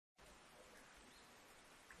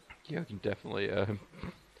You can definitely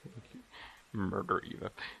murder Eva.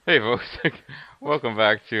 Hey folks, welcome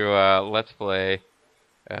back to Let's Play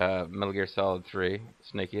Metal Gear Solid 3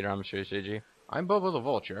 Snake Eater. I'm Shiji. I'm Bobo the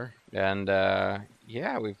Vulture. And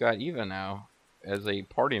yeah, we've got Eva now as a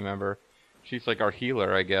party member. She's like our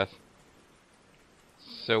healer, I guess.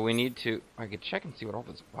 So we need to... I could check and see what all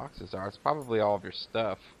those boxes are. It's probably all of your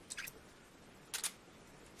stuff.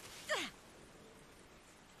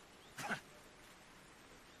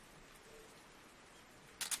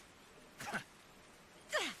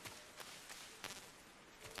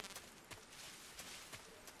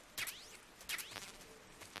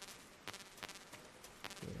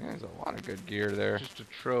 There's a lot of good gear there. Just a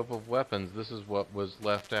trove of weapons. This is what was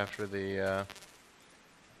left after the, There's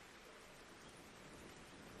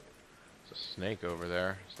a snake over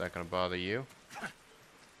there. Is that gonna bother you?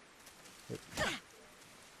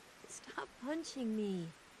 Stop punching me.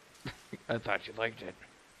 I thought you liked it.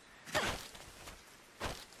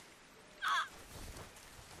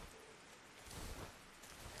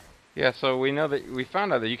 Yeah, so we know that we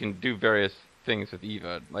found out that you can do various things with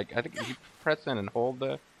Eva. Like, I think you press in and hold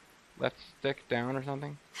the left stick down or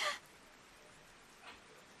something.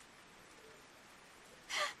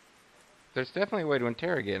 There's definitely a way to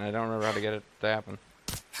interrogate, and I don't remember how to get it to happen.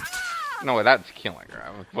 No, that's killing her.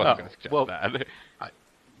 I wasn't going to suggest that.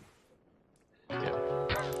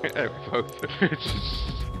 Anyway, folks.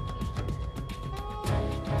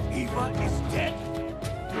 Eva is dead.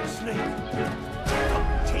 Snake,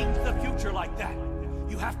 don't change the future like that.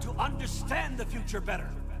 You have to understand the future better.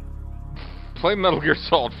 Play Metal Gear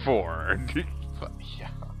Solid 4. Yeah,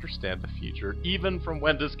 understand the future, even from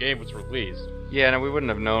when this game was released. Yeah, no, we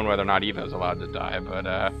wouldn't have known whether or not Eva was allowed to die, but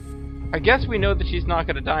I guess we know that she's not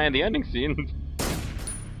going to die in the ending scene.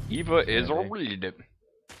 Eva is a read.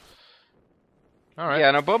 Alright.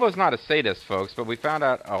 Yeah, no, Bobo's not a sadist, folks, but we found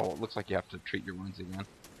out... Oh, it looks like you have to treat your wounds again.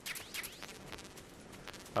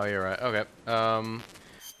 Oh, you're right. Okay.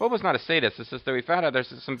 Bobo's not a sadist. It's just that we found out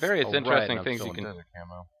there's some various interesting things you can...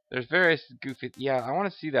 Camo. There's various goofy... Yeah, I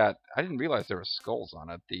want to see that. I didn't realize there were skulls on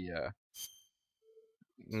it.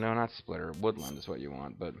 No, not Splitter. Woodland is what you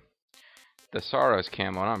want, but... The Sorrows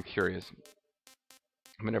camo, and I'm curious.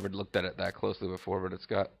 I've never looked at it that closely before, but it's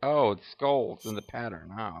got... Oh, it's skulls in the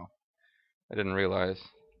pattern. Oh. I didn't realize.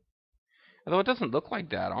 Although it doesn't look like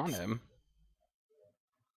that on him.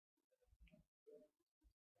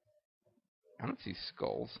 I don't see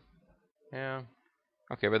skulls. Yeah.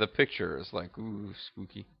 Okay, but the picture is like, ooh,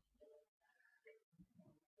 spooky.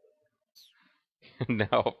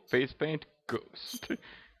 Now, face paint, ghost.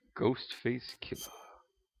 Ghost face killer.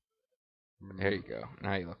 There you go.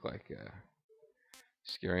 Now you look like a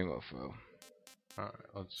scary mofo. Alright,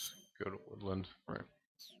 let's go to Woodland. Right.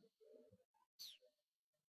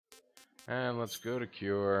 And let's go to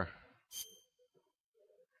Cure.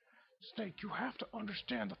 Snake, you have to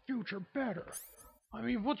understand the future better. I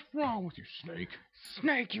mean, what's wrong with you, Snake?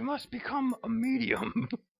 Snake, you must become a medium.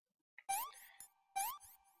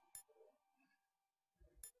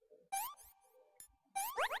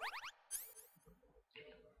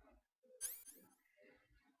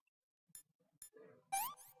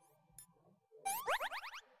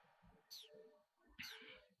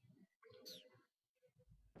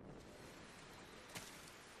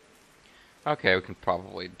 Okay, we can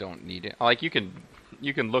probably don't need it. Like you can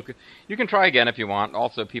try again if you want.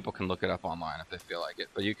 Also, people can look it up online if they feel like it.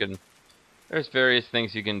 But you can. There's various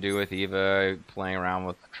things you can do with Eva, playing around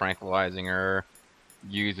with tranquilizing her,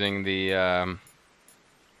 using the.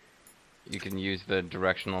 You can use the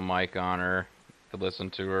directional mic on her to listen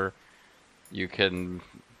to her. You can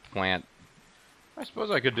plant. I suppose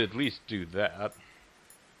I could at least do that.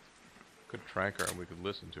 Could track her and we could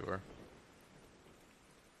listen to her.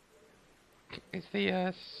 Is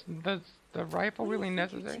the rifle really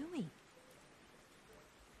necessary? What are you doing?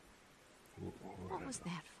 What was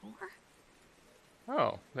that for?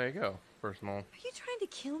 Oh, there you go. Personal. Are you trying to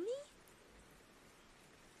kill me?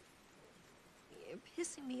 You're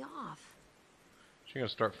pissing me off. She gonna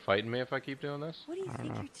start fighting me if I keep doing this? What do you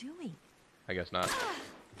think you're doing? I guess not.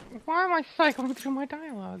 Why am I cycling through my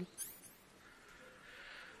dialogue?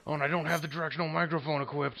 Oh, and I don't have the directional microphone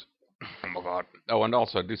equipped. Oh my god. Oh, and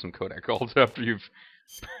also do some Kodak calls after you've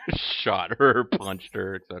shot her, punched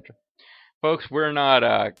her, etc. Folks, we're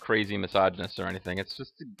not crazy misogynists or anything. It's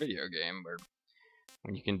just a video game where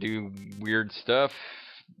when you can do weird stuff,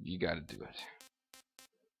 you gotta do it.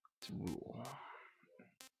 It's a rule.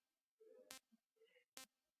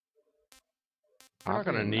 We're not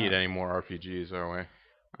gonna need any more RPGs, are we?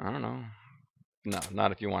 I don't know. No,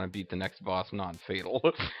 not if you want to beat the next boss non-fatal.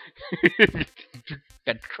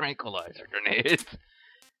 Got tranquilizer grenades.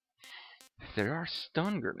 There are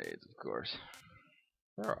stun grenades, of course.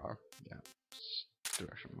 There are. Yeah.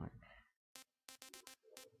 Direction mine.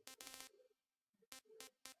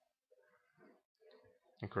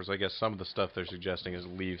 Of course, I guess some of the stuff they're suggesting is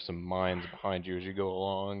leave some mines behind you as you go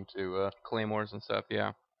along to, Claymores and stuff,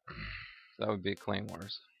 yeah. That would be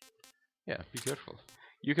claymores. yeah, be careful.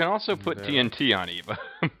 You can also put There. TNT on Eva.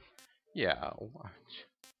 Yeah, watch.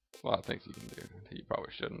 There's a lot of things you can do that you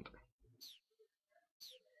probably shouldn't.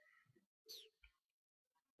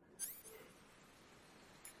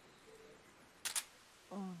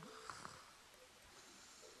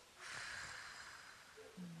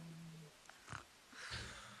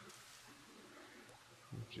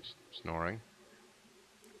 Just snoring.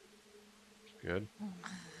 Good.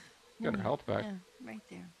 Got her health back. Yeah, right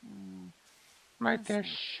there. Right there.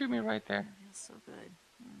 Shoot me right there. Feels so good.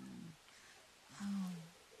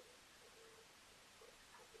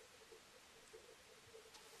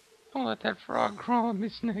 Don't let that frog crawl on me,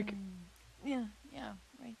 Snake. Yeah,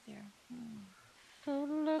 right there.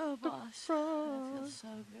 Don't let Oh, the boss. frog That feels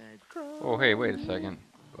so good. crawl. Oh, hey, wait a second.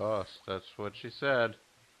 Boss, that's what she said.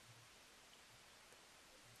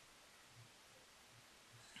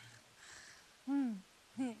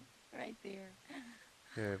 Right there.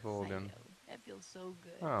 Okay, Volgan. That feels so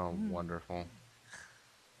good. Oh, wonderful.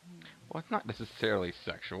 Well, it's not necessarily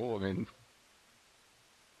sexual. I mean,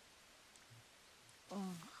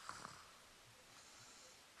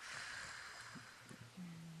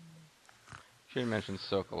 she mentioned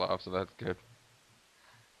Sokolov, so that's good.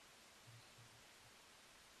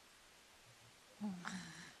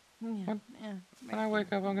 Yeah, When I wake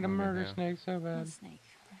up, I'm gonna murder yeah. Snake so bad. Snake.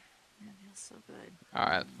 That feels so good.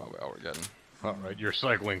 Alright, that's probably all we're getting. Alright, you're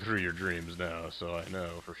cycling through your dreams now, so I know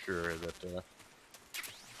for sure that,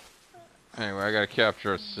 Anyway, I gotta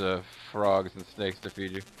capture us frogs and snakes to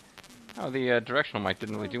feed you. Oh, the directional mic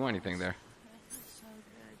didn't really do anything there. That feels so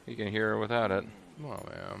good. You can hear her without it. oh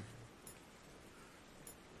man.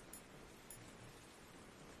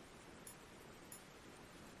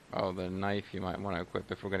 Oh, the knife you might want to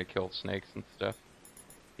equip if we're gonna kill snakes and stuff.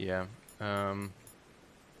 Yeah,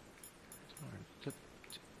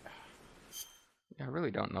 Yeah, I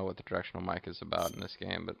really don't know what the directional mic is about in this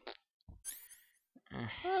game, but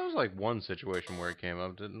there was like one situation where it came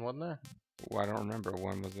up, wasn't there? well, I don't remember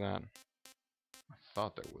when was that. I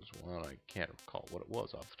thought there was one. I can't recall what it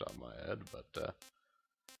was off the top of my head, but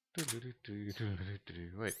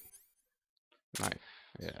wait. Knife,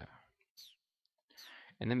 yeah.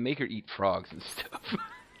 And then make her eat frogs and stuff.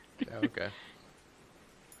 Yeah, okay.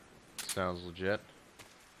 Sounds legit.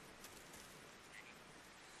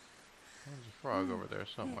 There's a frog over there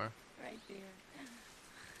somewhere. Right there.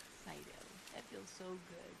 Fido. That feels so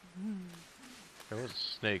good. There was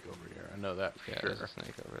a snake over here. I know that for Yeah, sure. there's a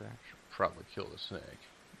snake over there. Should probably kill the snake.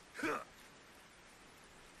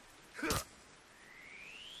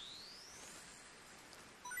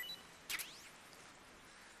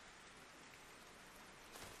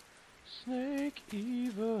 Snake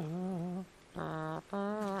Eva.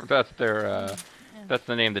 That's their, that's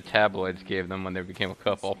the name the tabloids gave them when they became a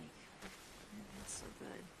couple. Snake.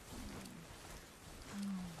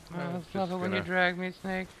 That feels so good. I just love it when you gonna drag me,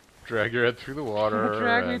 Snake. Drag your head through the water.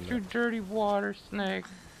 Drag me and- through dirty water, Snake.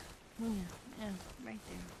 Yeah, right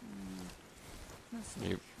there. No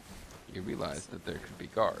snake. You realize that there could be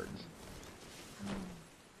guards.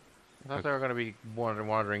 I thought they were going to be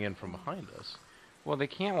wandering in from behind us. Well, they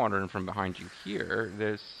can't wander in from behind you here.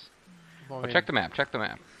 There's... Well, Oh, check the map, check the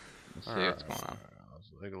map. Let's see what's Alright, going on. Let's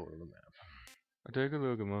take a look at the map. Take a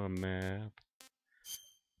look at my map.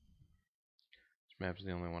 This map's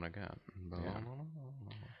the only one I got. Yeah.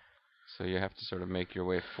 So you have to sort of make your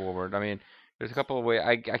way forward. I mean, there's a couple of ways.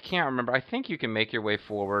 I can't remember. I think you can make your way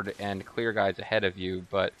forward and clear guys ahead of you,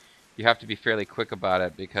 but you have to be fairly quick about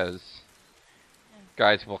it because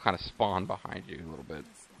guys will kind of spawn behind you a little bit.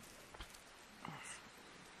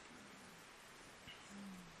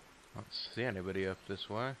 I don't see anybody up this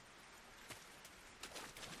way.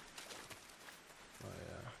 Oh,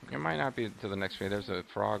 yeah. It might not be to the next screen. There's a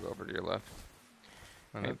frog over to your left.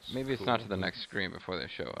 Oh, Maybe it's that's not to cool. the next screen before they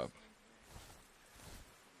show up.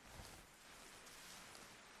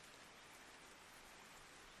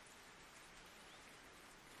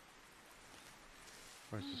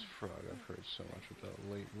 Where's this frog? I've heard so much about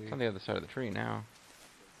lately. It's on the other side of the tree now.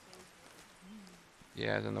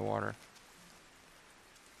 Yeah, it's in the water.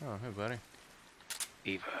 Oh, hey, buddy.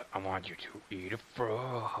 Eva, I want you to eat a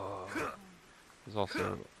frog. There's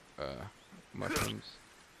also mushrooms.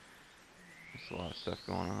 There's a lot of stuff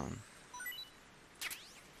going on.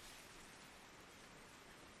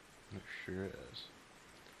 It sure is.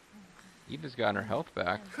 Eva's gotten her health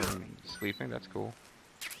back from sleeping. That's cool.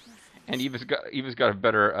 And Eva's got a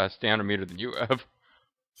better stamina meter than you have.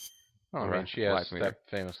 Oh, I mean, she has that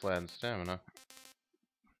famous Latin stamina.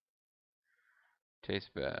 Tastes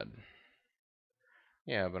bad.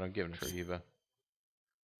 Yeah, but I'm giving it for Eva.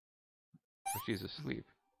 But she's asleep.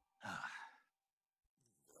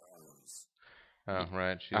 Oh,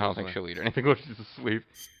 right. I don't think she'll eat anything when she's asleep.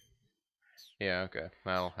 Yeah, okay.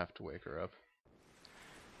 I'll have to wake her up.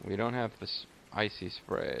 We don't have this icy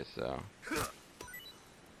spray, so...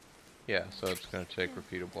 Yeah, so it's going to take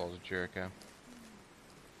repeated balls of Jericho.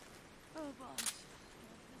 Oh, boss. That feels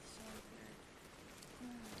so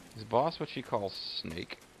good. Is Boss what she calls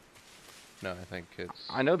Snake? No, I think it's...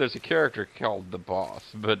 I know there's a character called the Boss,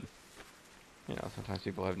 but... You know, sometimes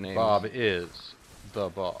people have names. Bob is the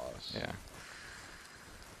boss. Yeah.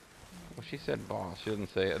 Well, she said Boss. She didn't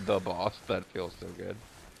say the Boss. That feels so good.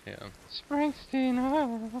 Yeah. Springsteen.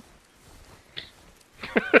 Oh.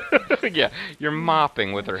 Yeah, you're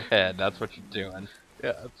mopping with her head. That's what you're doing.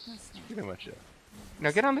 Yeah, that's pretty much it.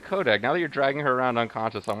 Now get on the Kodak. Now that you're dragging her around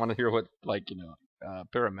unconscious, I want to hear what, like, you know,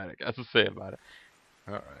 paramedic has to say about it.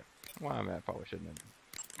 Alright. Well, I mean, I probably shouldn't have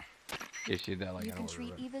issued that like You I can don't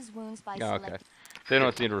treat remember. Eva's wounds by Yeah, okay. selecting. They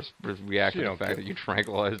don't seem to react to the don't fact get that you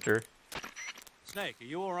tranquilized her. Snake, are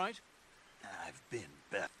you all right? I've been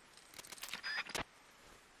better.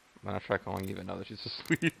 I'm gonna try calling Eva now that she's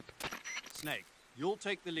asleep. Snake, you'll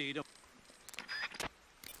take the lead.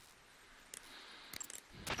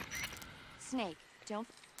 Snake, don't.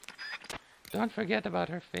 Don't forget about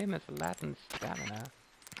her famous Latin stamina.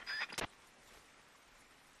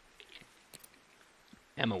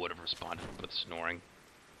 Emma would have responded with snoring.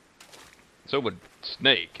 So would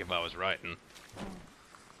Snake if I was writing.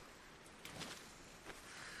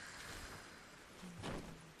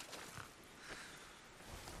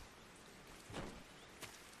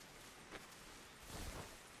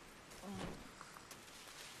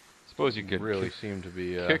 Suppose you could really seem to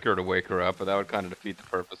be kick her to wake her up, but that would kind of defeat the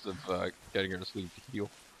purpose of getting her to sleep to heal.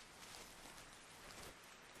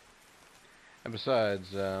 And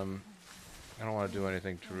besides, I don't want to do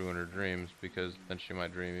anything to ruin her dreams, because then she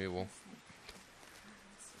might dream evil.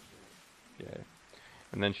 Yeah.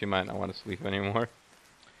 And then she might not want to sleep anymore.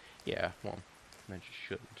 Yeah, well, then she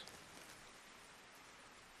shouldn't.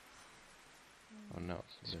 Oh no.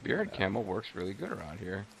 It's Spirit Camel works really good around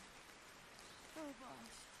here. Oh,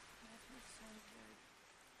 boss. That feels so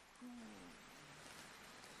good.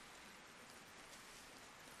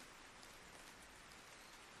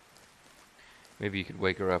 Maybe you could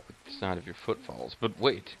wake her up with the sound of your footfalls, but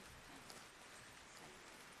wait.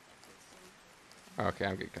 Okay,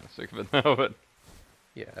 I'm getting kind of sick of it now, but...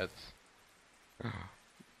 Yeah, it's...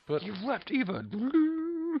 But... You've left Eva!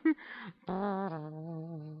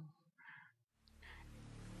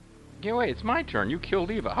 Yeah, wait, it's my turn. You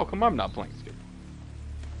killed Eva. How come I'm not playing Skip?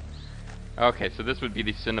 Okay, so this would be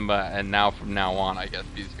the cinema, and now from now on, I guess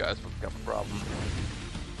these guys will become a problem.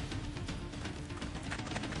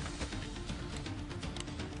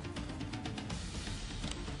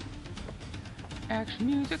 Action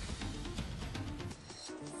music.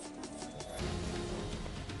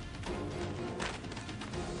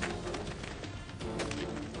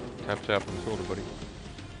 Tap tap on the shoulder, buddy.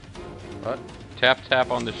 What? Tap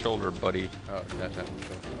tap on the shoulder, buddy. Oh, that's happened.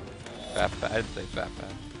 Fap fap. I'd say fap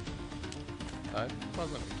fap. I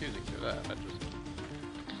wasn't accusing you of that. I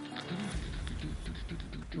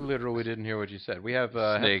just... literally didn't hear what you said. We have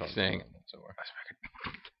Snake headphones sing. on, so we're-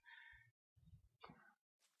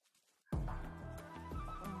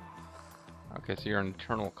 Okay, so you're in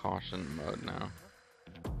internal caution mode now.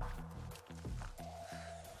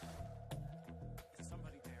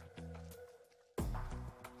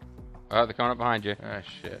 Oh, they're coming up behind you. Ah,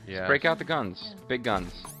 shit. Yeah. Just break out the guns, big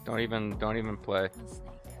guns. Don't even play. Oh, Snake.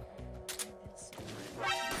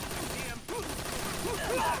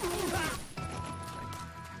 That feels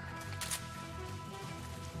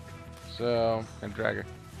so So, And drag her.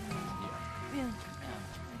 good. Yeah.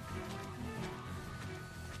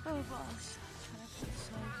 Oh, boss. That feels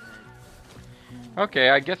so good. Okay,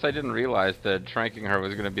 I guess I didn't realize that tranking her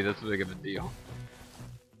was going to be this big of a deal.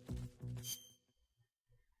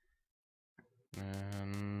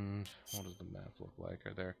 and what does the map look like?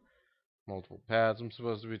 Are there multiple paths I'm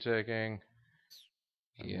supposed to be taking?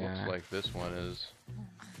 It Yeah. looks like this one is.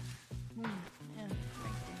 Yeah, right there.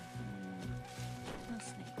 Oh,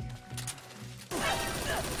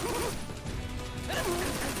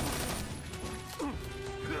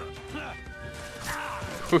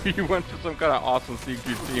 Snake. You went for some kind of awesome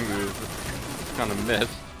CQC move. Just kind of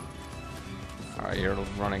missed. Alright, you're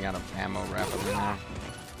running out of ammo rapidly now.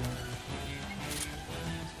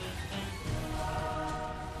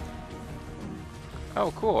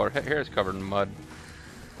 Oh, cool. Her hair is covered in mud.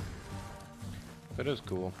 That is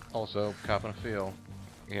cool. Also, cop and a feel.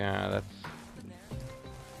 Yeah, that's...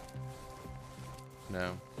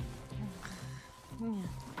 No. Yeah,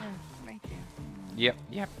 right there.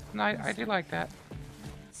 Yep. No, I do like that.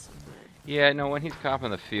 That's so good. Yeah, no, when he's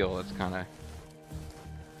copping the feel, it's kind of...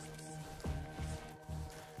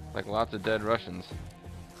 like lots of dead Russians.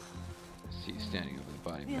 See you standing over the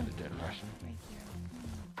body of the dead Russian. Right there.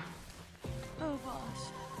 Oh,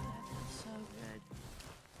 boss. That feels so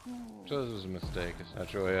good. Ooh. So this was a mistake,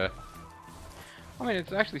 essentially. I mean,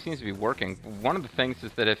 it actually seems to be working. One of the things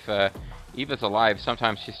is that if Eva's alive,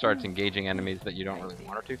 sometimes she starts engaging enemies that you don't really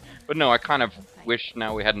want her to. But no, I kind of wish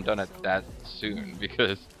now we hadn't done it that soon,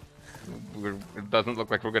 because it doesn't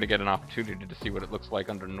look like we're going to get an opportunity to see what it looks like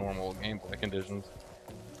under normal gameplay conditions.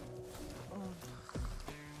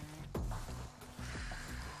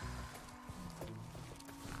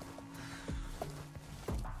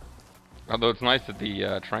 Although it's nice that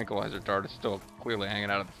the tranquilizer dart is still clearly hanging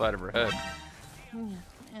out at the side of her head.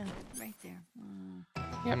 Yeah, right there.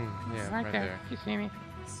 Yep, yeah, right there. You see me?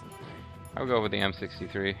 That's so good. I'll go with the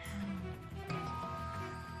M63.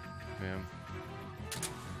 Yeah.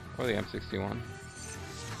 Or the M61.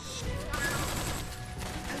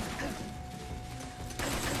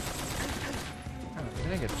 Oh,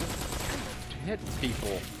 dang it. Just hit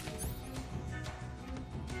people.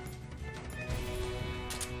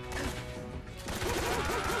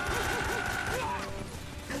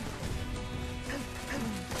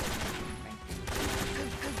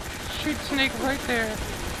 Shoot Snake right there.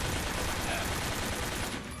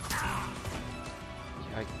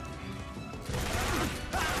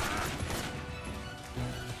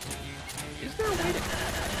 Is there a way to...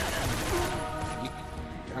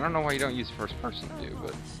 I don't know why you don't use first person, dude,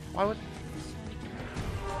 but... Why would...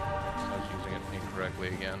 I was using it incorrectly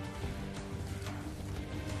again.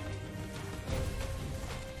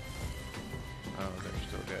 Oh, there's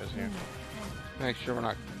still guys here. Make sure we're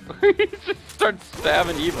not... He just starts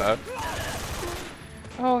stabbing Eva.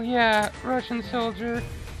 Oh yeah, Russian soldier.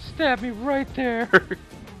 Stab me right there.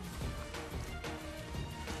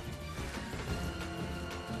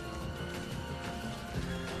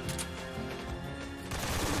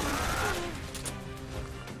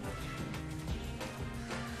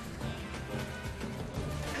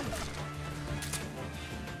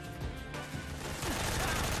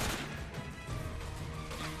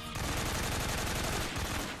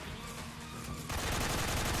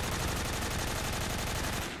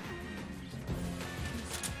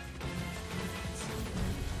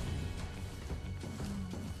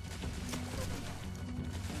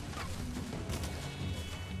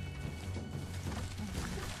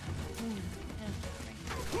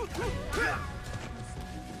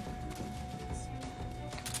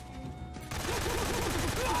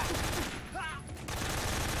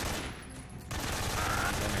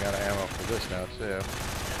 I got ammo for this now, too.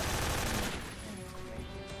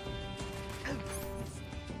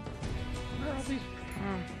 Where are all these...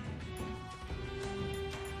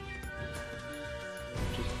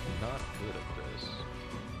 Just not good at this.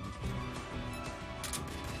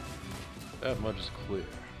 That much is clear.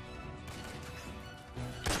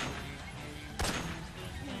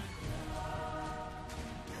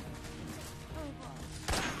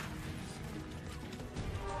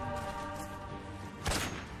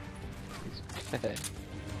 Dead.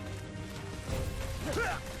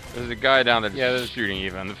 There's a guy down there there's shooting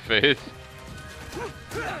Eva in the face.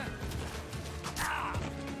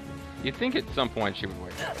 You'd think at some point she would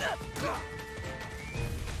wake up.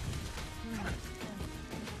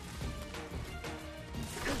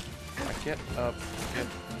 Get up. Get...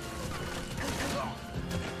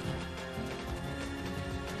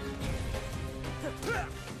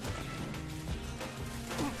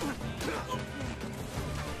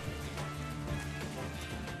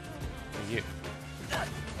 You.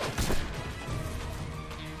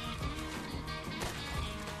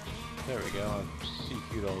 There we go. I'll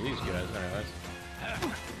CQ'd all these guys, anyways. That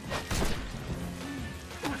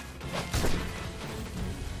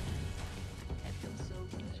feels so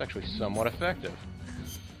good. It's actually somewhat effective.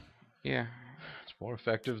 Yeah. It's more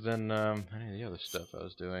effective than any of the other stuff I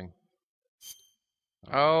was doing.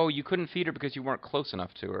 Oh, you couldn't feed her because you weren't close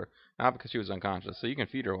enough to her. Not because she was unconscious. So you can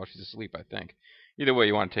feed her while she's asleep, I think. Either way,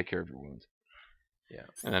 you want to take care of your wounds. Yeah.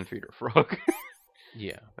 And then feed her a frog.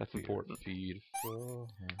 Yeah. That's important. Feed frog.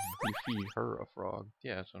 You feed her a frog.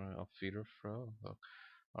 Yeah, so I'll feed her frog. Oh.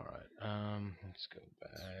 Alright, let's go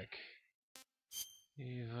back.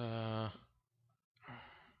 Eva.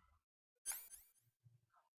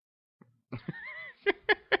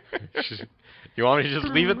 You want me to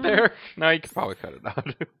just leave it there? No, you could probably cut it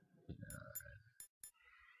out.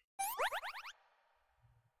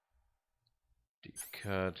 Deep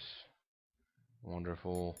cut.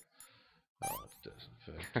 Wonderful. Oh, it's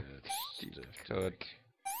disinfected. Deep Stick.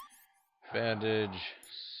 Bandage.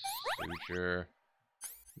 Suture.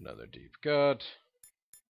 Another deep cut.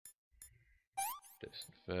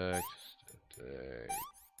 Disinfect. Stick.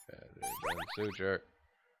 Bandage and suture.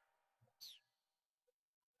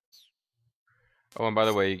 Oh, and by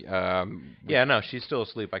the way, Yeah, no, she's still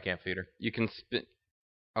asleep. I can't feed her. you can spin.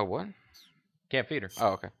 Oh, what? Can't feed her.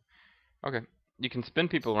 Oh, okay. Okay. You can spin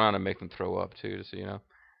people around and make them throw up too, just so you know.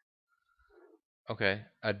 Okay,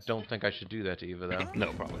 I don't think I should do that to Eva though.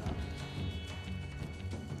 No, probably not.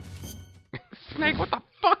 Snake, what the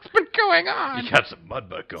fuck's been going on? You got some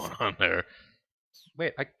mudbutt going on there.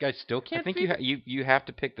 Wait, I still can't. I think feed you have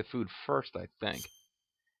to pick the food first. I think.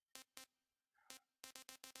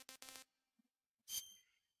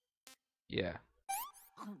 Yeah.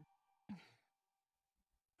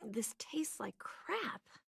 This tastes like crap.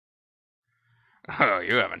 Oh,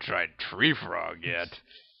 you haven't tried tree frog yet.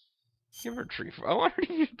 Give her tree frog. I want her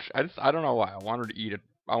to eat. I don't know why. I want her to eat it.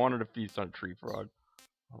 I want her to feast on tree frog.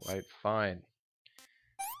 Alright, fine.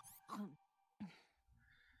 Oh,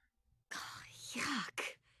 yuck.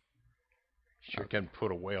 Sure can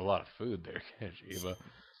put away a lot of food there, can't you, Eva?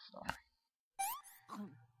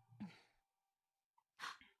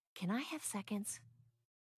 Can I have seconds?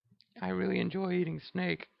 I really enjoy eating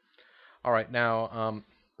snake. Alright, now,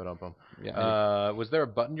 Yeah. was there a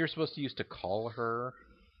button you're supposed to use to call her?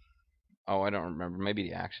 Oh, I don't remember. Maybe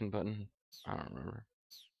the action button. I don't remember.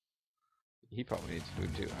 He probably needs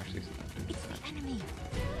food too, actually. It's the enemy.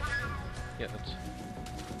 Yeah, that's...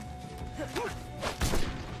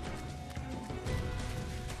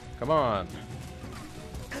 Come on.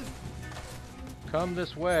 Come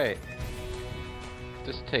this way.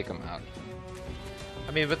 Just take him out.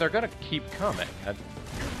 I mean, but they're gonna keep coming.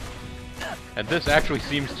 And this actually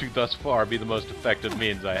seems to, thus far, be the most effective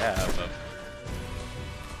means I have of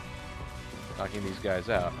knocking these guys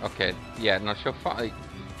out. Okay, yeah, no, she'll fall.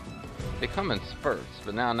 They come in spurts,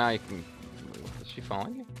 but now you can. Is she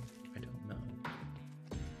following you? I don't know.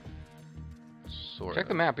 Sort Check of.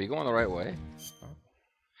 the map. Are you going the right way?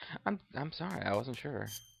 Oh. I'm sorry, I wasn't sure.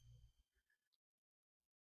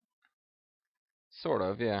 Sort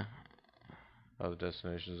of, yeah. Oh, the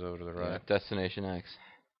destination's over to the Yeah, right. Destination X.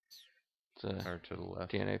 It's a Or to the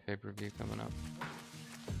left. TNA pay-per-view coming up.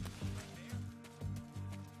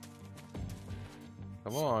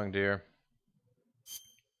 Come along, dear.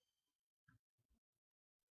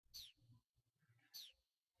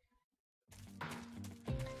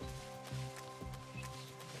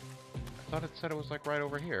 I thought it said it was like right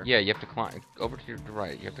over here. Yeah, you have to climb over to your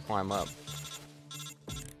right. You have to climb up.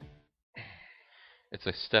 It's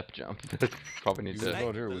a step jump. Probably need to. Oh,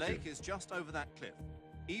 Snake, dear, the we lake could- is just over that cliff.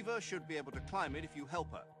 Eva should be able to climb it if you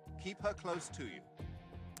help her. Keep her close to you.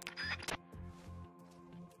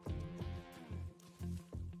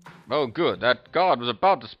 Oh, good. That guard was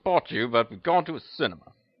about to spot you, but we've gone to a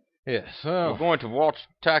cinema. Yes. We're Oh. going to watch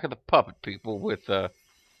Attack of the Puppet People with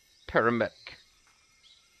paramedic.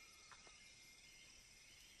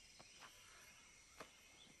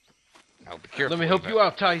 Now, be careful. Let me help Eva. you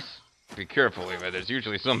out, Tice. Be careful, Eva. There's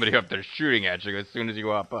usually somebody up there shooting at you as soon as you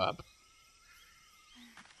hop up.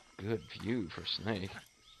 Good view for Snake.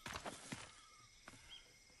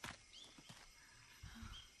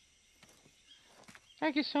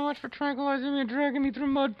 Thank you so much for tranquilizing me and dragging me through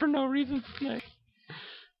mud for no reason, Snake.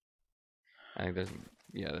 I think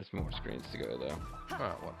there's more screens to go though.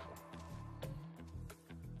 Oh, wonderful.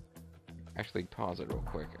 Actually, pause it real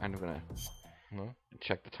quick. I'm gonna No?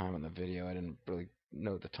 check the time on the video. I didn't really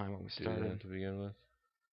know the time when we Do that started. to begin with.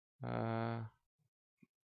 Alright,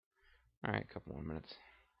 a couple more minutes.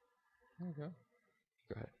 Okay.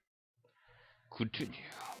 Go ahead. Continue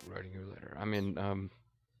writing your letter. I'm in,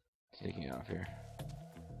 sneaking out of here.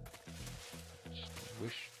 Just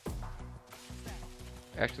wish.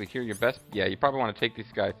 Actually, here, your best. Yeah, you probably want to take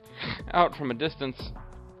these guys out from a distance.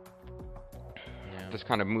 Yeah. Just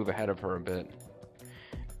kind of move ahead of her a bit.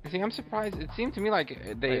 See, I'm surprised. It seemed to me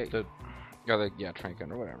like they. Wait, yeah, trank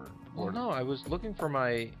gun or whatever. well, Or- no, I was looking for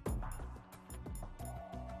my...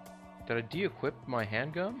 Did I de-equip my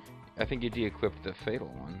handgun? I think you de-equipped the fatal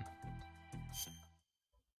one.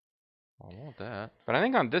 I want that. But I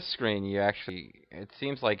think on this screen, you actually. It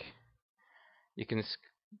seems like you can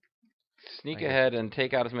sneak I get- ahead and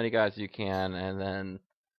take out as many guys as you can, and then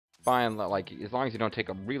find like as long as you don't take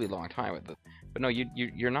a really long time with it. But no,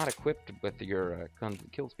 you're not equipped with your gun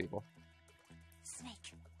that kills people. Snake.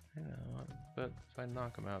 Yeah, but if I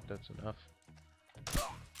knock him out, that's enough.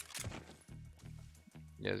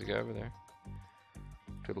 Yeah, there's a guy over there.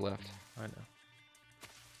 To the left. I know.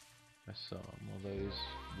 I saw him, although he's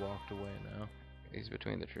walked away now. He's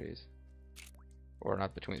between the trees. Or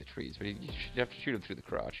not between the trees, but you have to shoot him through the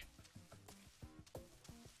crotch.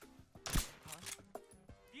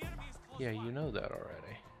 Yeah, you know that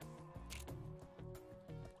already.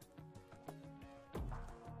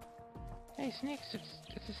 Hey, snakes!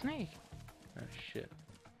 It's a snake. Oh shit.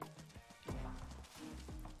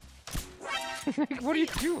 Snake, what are you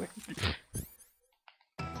doing?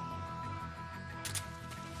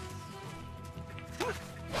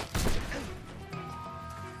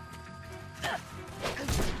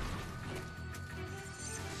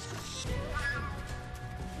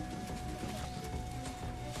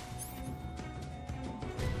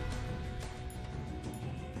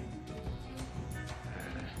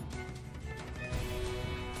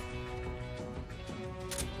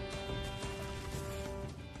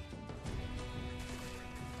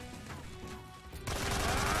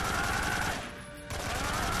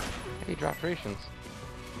 He dropped rations.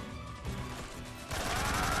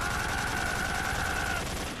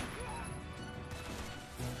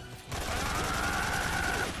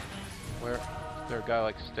 Where? Is there a guy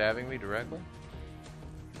like stabbing me directly?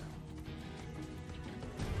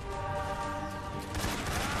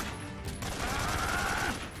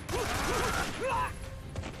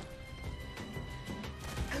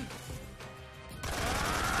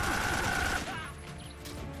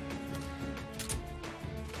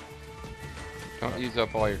 Don't use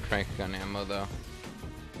up all your crank gun ammo, though.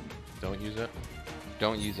 Don't use it?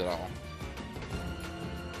 Don't use it all.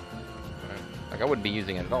 Like, I wouldn't be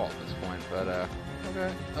using it at all at this point, but,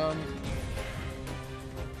 Okay. I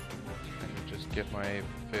can just get my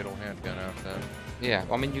fatal handgun out then. yeah,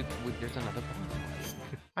 well, I mean, there's another boss.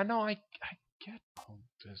 I know, I get all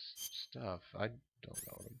this stuff. I don't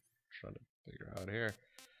know what I'm trying to figure out here.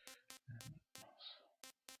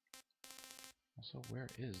 Also, where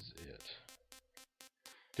is it?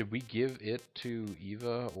 Did we give it to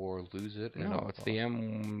Eva or lose it? No, it's the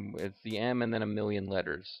M. It's the M and then a million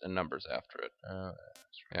letters and numbers after it.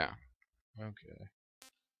 That's right. Yeah. Okay.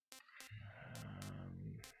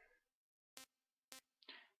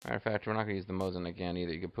 Matter of fact, we're not gonna use the Mosin again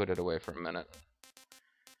either. You can put it away for a minute.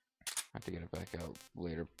 Have to get it back out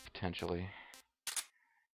later potentially.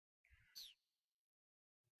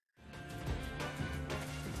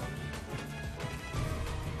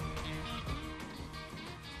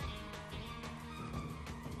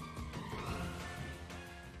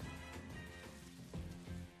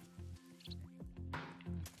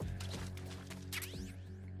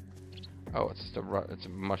 Oh, it's just it's a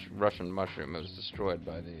Russian mushroom. It was destroyed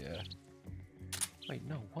by the. Wait,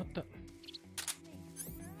 no, what the?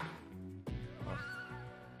 Oh.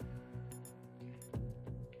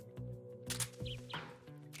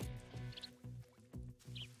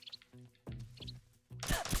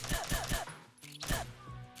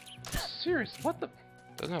 Serious? What the?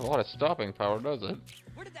 Doesn't have a lot of stopping power, does it?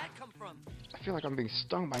 Where did that come from? I feel like I'm being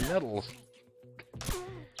stung by nettles.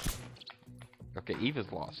 Okay, Eva's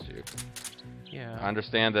lost you. Yeah. I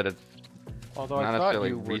understand that it's Although not I thought necessarily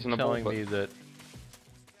you were reasonable, telling but me that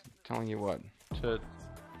telling you what? to,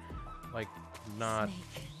 like, not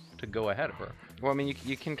to go ahead of her. Well, I mean,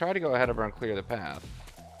 you can try to go ahead of her and clear the path.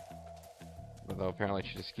 Although apparently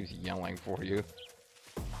she just keeps yelling for you.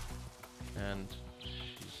 And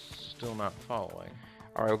she's still not following.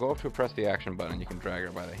 Alright, we'll go up to press the action button. You can drag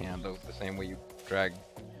her by the hand, the same way you drag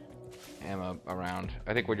Emma around.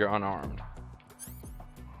 I think when you're unarmed.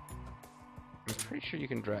 I'm pretty sure you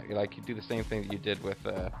can drag, like, you do the same thing that you did with,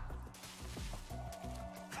 and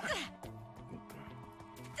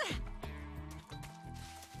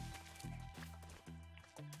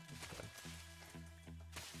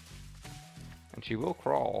she will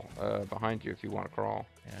crawl, behind you if you want to crawl.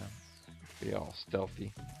 Yeah. Be all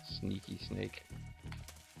stealthy, sneaky snake.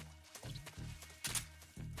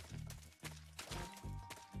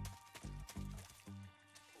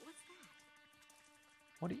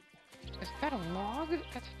 What do you... Is that a log?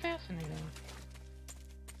 That's fascinating.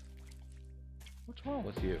 What's wrong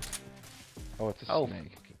with you? Oh, it's a Oh.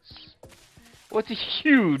 snake. Well, it's a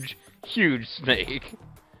huge, huge snake.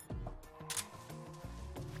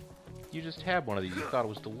 You just had one of these. You thought it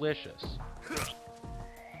was delicious.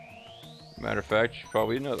 Matter of fact,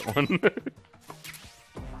 probably another one.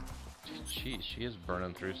 Jeez, she is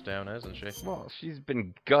burning through stamina, isn't she? Well, she's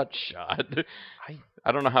been gut shot.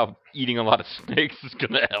 I don't know how eating a lot of snakes is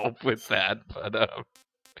gonna help with that, but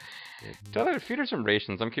tell her to feed her some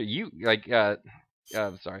rations. I'm curious. You like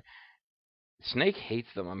sorry. Snake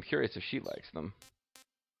hates them. I'm curious if she likes them.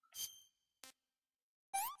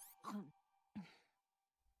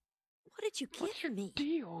 What did you get me?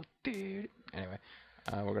 Deal, dude. Anyway,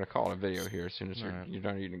 we're gonna call it a video here as soon as Alright. you're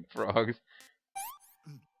done eating frogs.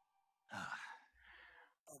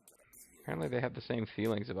 Apparently, they have the same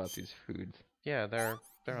feelings about these foods. Yeah, they're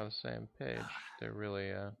on the same page. They're really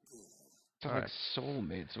They're Alright. like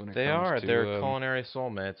soulmates when it they comes are. to They're culinary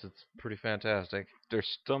soulmates. It's pretty fantastic. their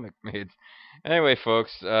stomach mates. Anyway,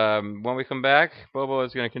 folks, when we come back, Bobo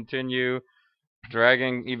is gonna continue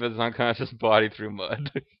dragging Eva's unconscious body through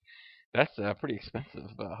mud. That's pretty expensive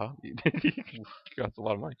hobby. Costs a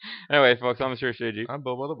lot of money. Anyway, folks, I'm Sir Shiji. I'm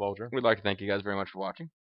Bobo the Bulger. We'd like to thank you guys very much for watching,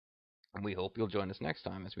 and we hope you'll join us next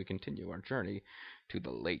time as we continue our journey to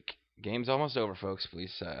the lake. Game's almost over, folks.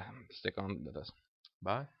 Please stick on with us.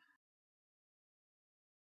 Bye.